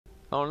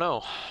Oh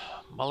no.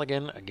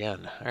 Mulligan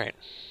again. Alright.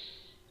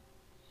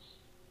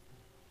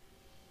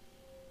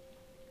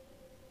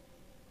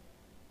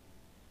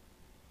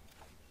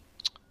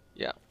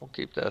 Yeah, we'll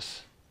keep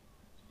this.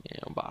 Yeah,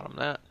 we'll bottom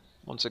that.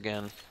 Once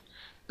again,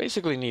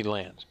 basically need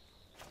land.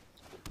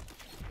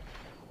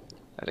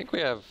 I think we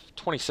have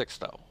 26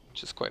 though,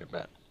 which is quite a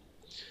bit.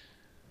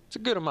 It's a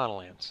good amount of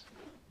lands.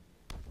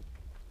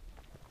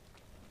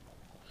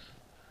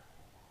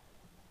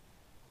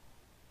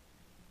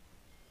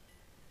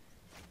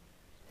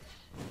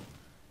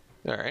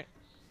 Alright.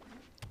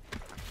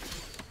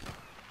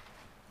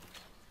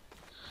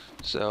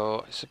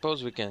 So, I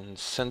suppose we can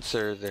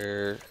censor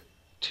their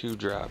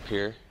 2-drop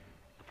here.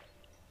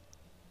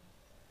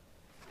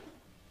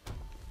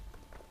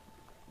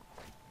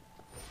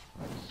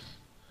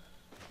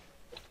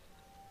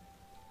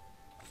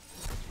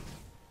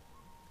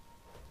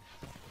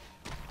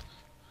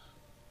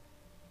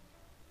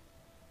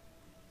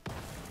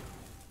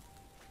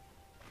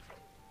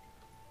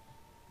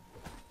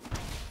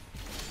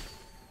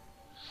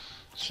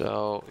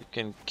 So, we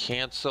can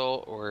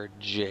cancel or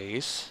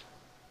Jace.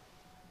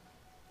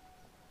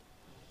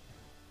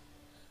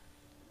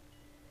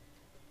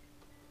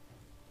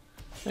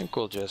 I think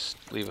we'll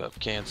just leave up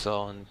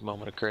cancel and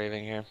moment of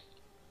craving here.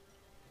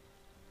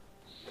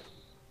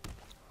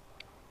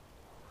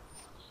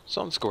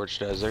 Sun Scorched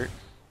Desert.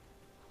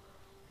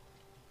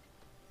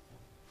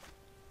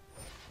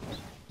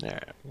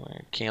 Alright, we're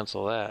gonna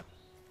cancel that.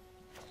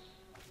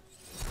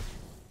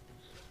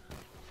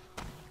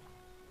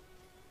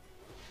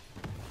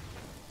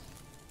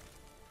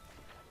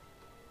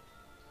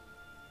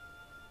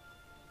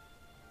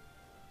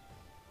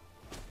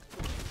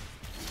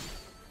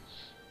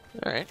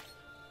 Alright.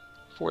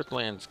 4th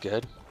land's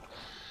good.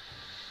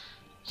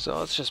 So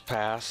let's just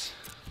pass.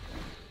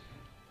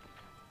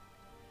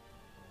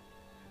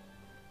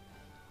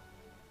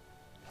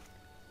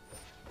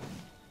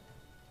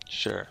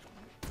 Sure.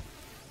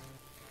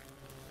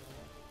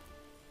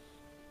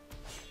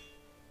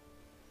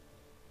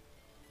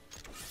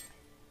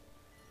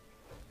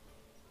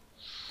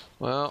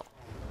 Well,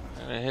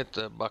 I'm gonna hit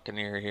the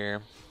Buccaneer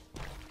here.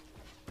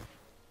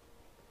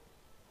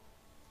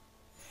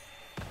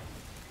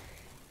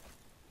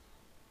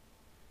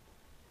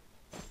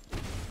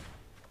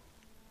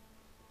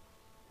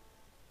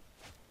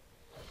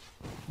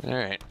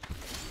 Alright.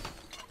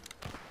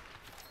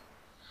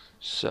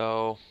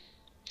 So,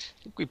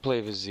 I think we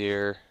play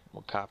Vizier.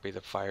 We'll copy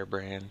the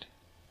Firebrand.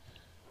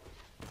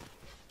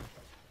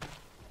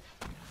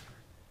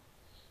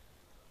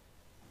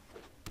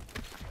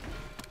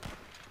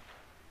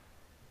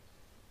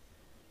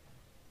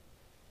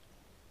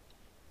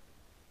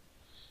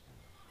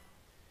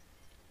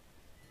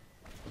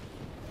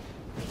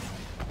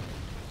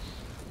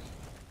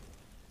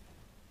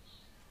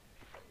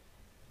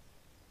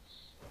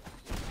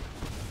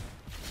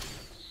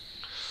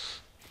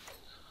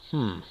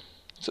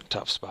 It's a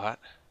tough spot.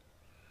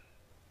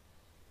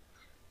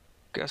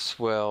 Guess,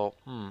 well,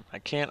 I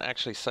can't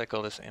actually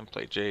cycle this and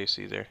play Jace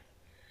either.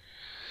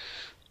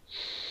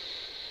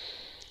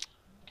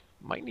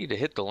 Might need to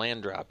hit the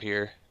land drop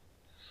here.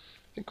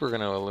 I think we're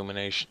going to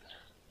Illumination.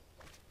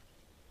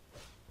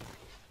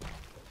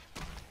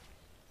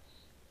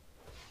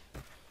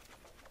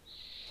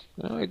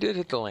 Well, we did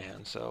hit the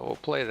land, so we'll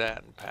play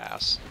that and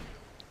pass.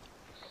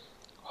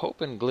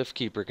 Hoping Glyph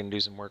Keeper can do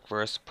some work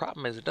for us.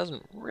 Problem is, it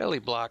doesn't really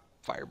block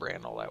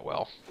Firebrand all that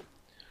well.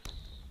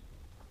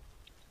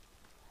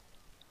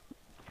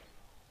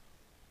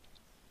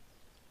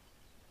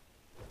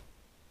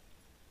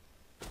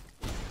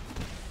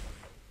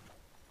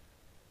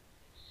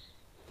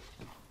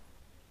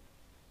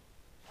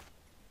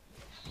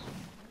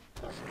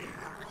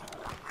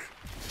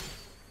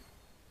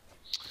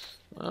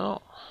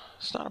 Well,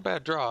 it's not a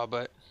bad draw,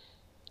 but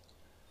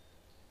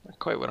not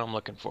quite what I'm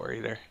looking for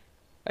either.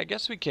 I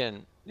guess we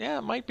can, yeah,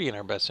 it might be in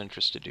our best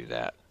interest to do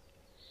that.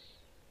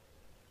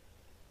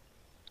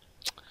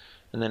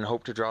 And then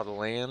hope to draw the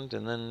land,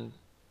 and then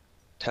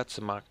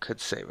Tetsuma could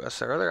save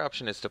us. Our other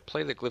option is to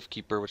play the Glyph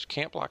Keeper, which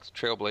can't block the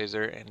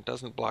Trailblazer and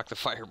doesn't block the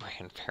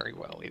Firebrand very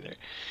well either.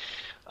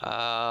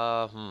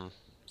 I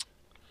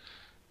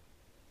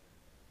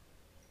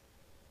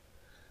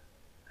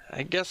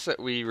guess that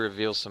we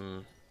reveal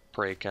some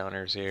prey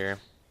counters here.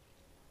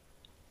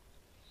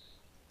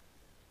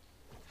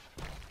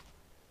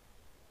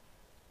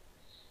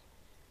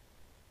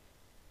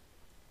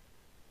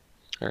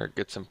 Or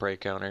get some prey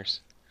counters.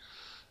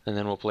 And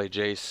then we'll play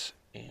Jace,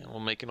 and we'll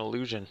make an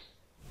illusion.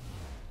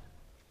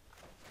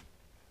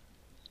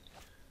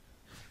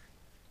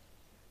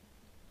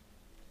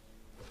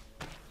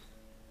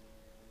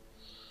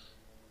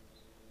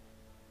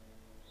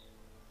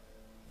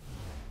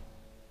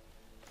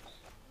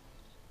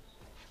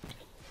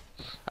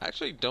 I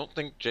actually don't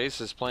think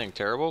Jace is playing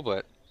terrible,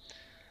 but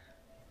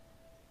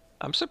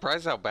I'm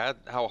surprised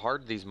how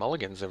hard these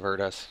mulligans have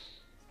hurt us.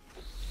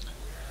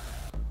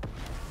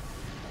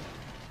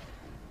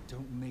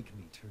 Don't make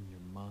me turn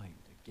your mind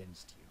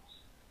against you.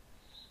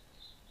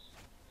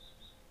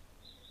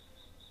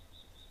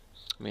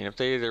 I mean, if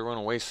they either want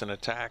to waste an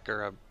attack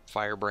or a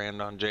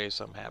Firebrand on Jay,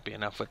 so I'm happy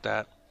enough with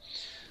that.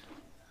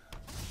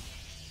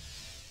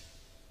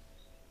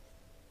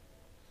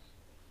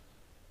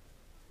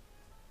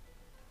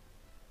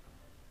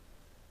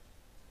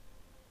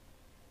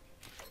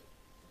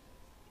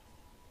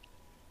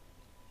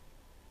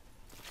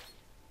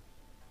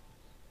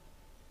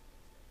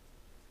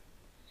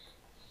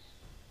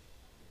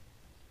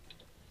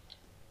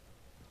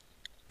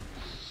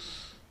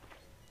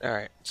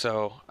 Alright,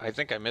 so I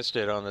think I missed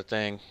it on the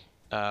thing,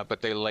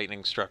 but they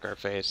lightning struck our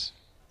face.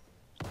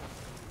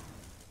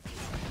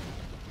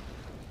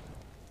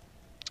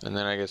 And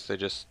then I guess they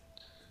just...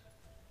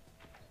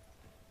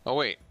 Oh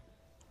wait,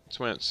 it's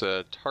when it's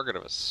a target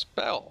of a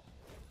spell.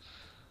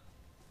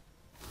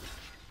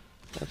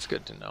 That's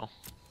good to know.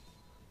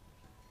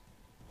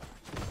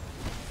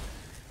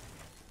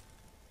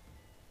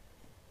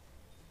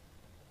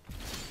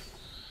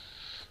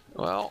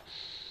 Well,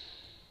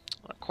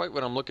 not quite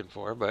what I'm looking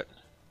for, but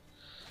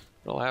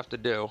it'll have to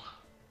do.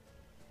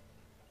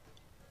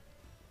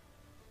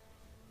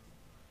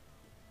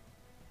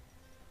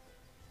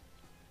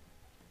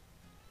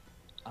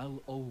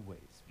 I'll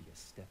always be a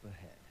step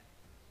ahead.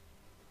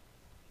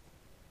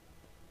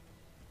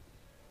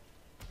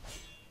 I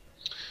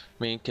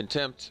mean,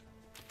 contempt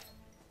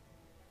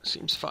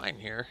seems fine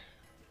here.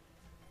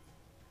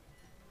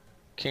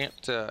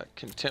 Can't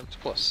contempt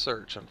plus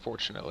search,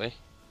 unfortunately.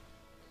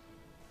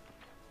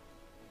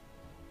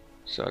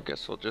 So I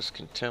guess we'll just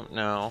contempt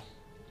now.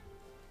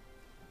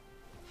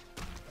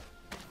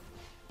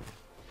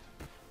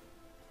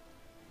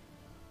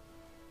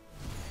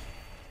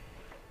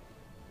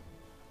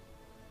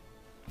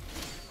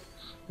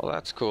 Well,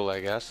 that's cool,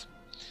 I guess.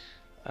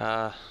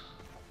 So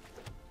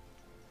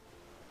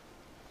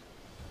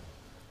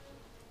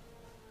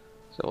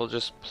we'll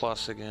just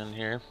plus again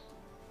here.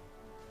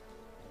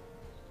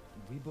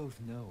 We both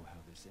know how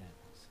this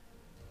ends.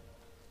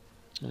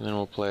 And then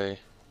we'll play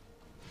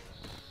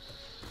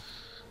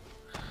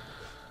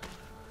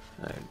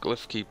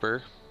Glyph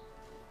Keeper.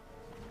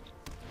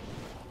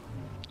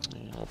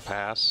 And we'll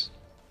pass.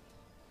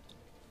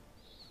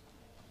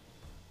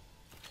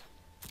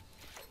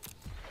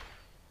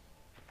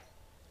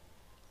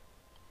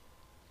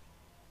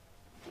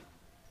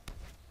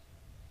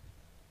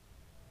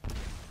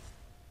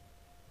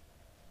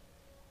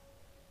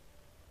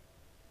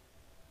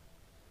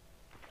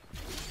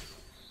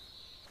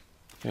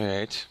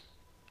 Alright,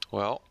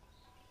 well,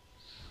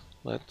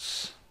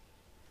 let's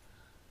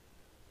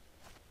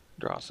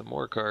draw some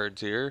more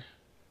cards here.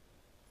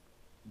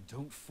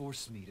 Don't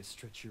force me to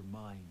stretch your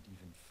mind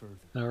even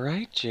further.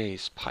 Alright,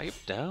 Jace, pipe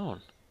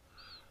down.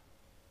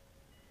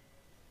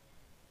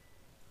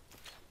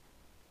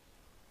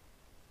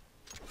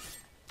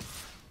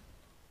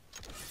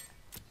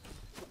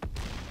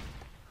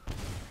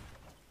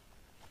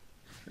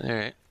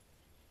 Alright.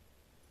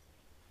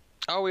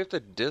 Oh, we have to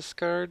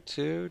discard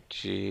too?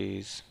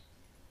 Jeez.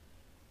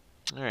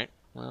 Alright,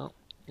 well,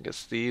 I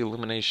guess the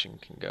Illumination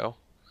can go.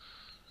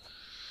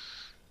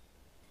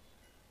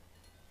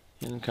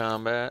 In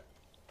combat,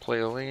 play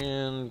a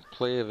land,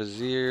 play a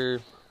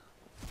Vizier.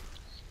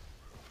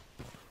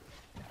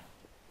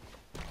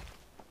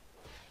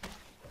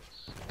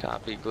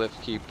 Copy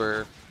Glyph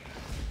Keeper.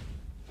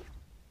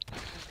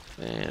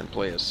 And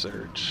play a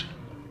Search.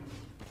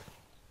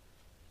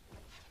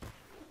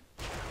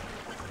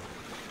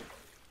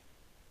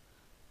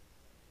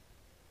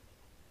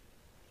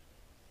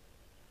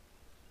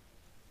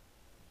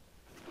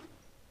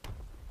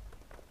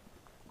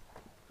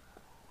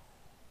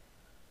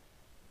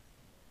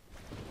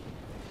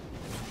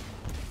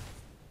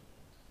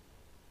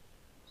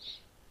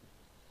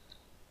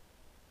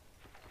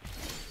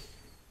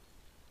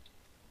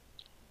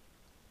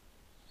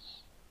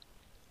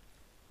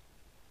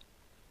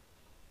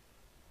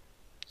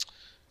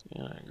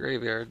 Yeah,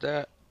 graveyard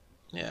that.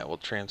 Yeah, we'll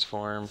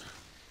transform.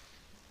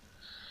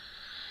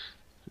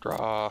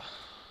 Draw.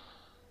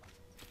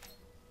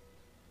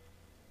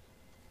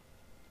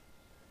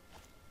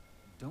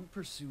 Don't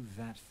pursue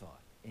that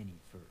thought any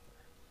further.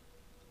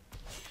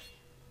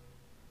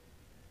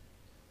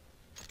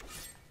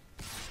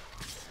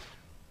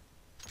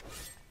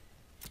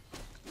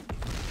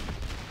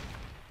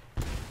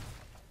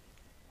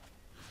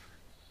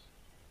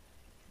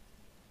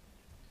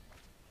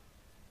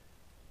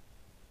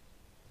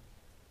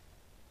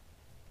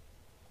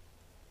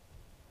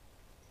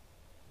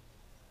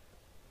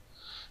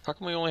 How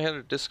come we only had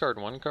to discard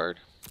one card?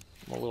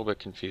 I'm a little bit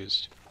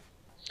confused.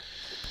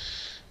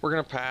 We're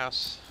gonna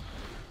pass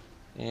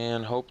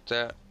and hope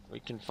that we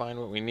can find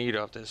what we need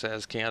off this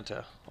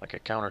Azcanta, like a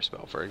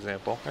counterspell, for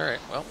example. Alright,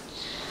 well.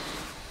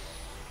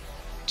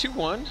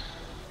 2-1.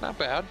 Not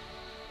bad.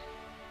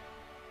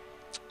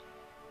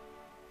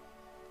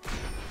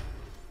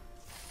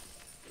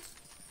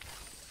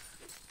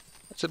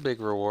 That's a big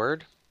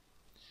reward.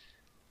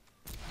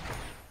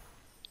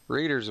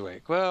 Reader's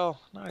Wake.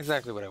 Well, not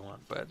exactly what I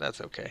want, but that's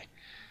okay.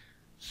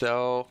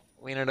 So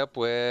we ended up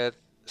with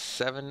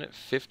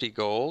 750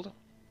 gold.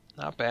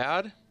 Not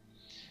bad.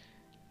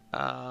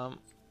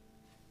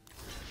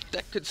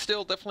 deck could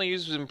still definitely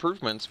use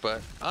improvements,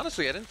 but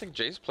honestly, I didn't think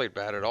Jace played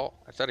bad at all.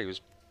 I thought he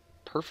was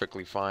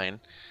perfectly fine.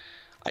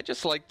 I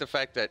just like the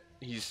fact that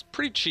he's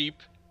pretty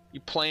cheap. You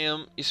play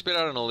him, you spit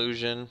out an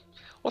illusion.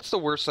 What's the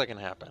worst that can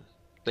happen?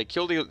 They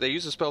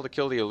use a spell to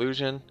kill the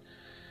illusion,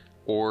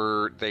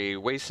 or they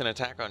waste an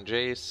attack on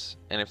Jace,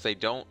 and if they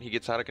don't, he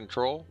gets out of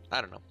control.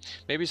 I don't know.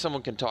 Maybe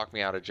someone can talk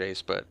me out of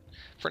Jace, but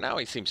for now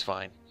he seems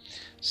fine.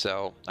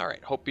 So,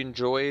 alright, hope you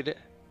enjoyed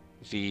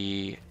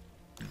the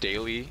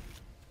daily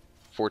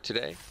for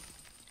today.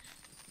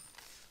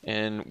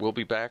 And we'll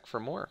be back for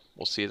more.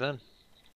 We'll see you then.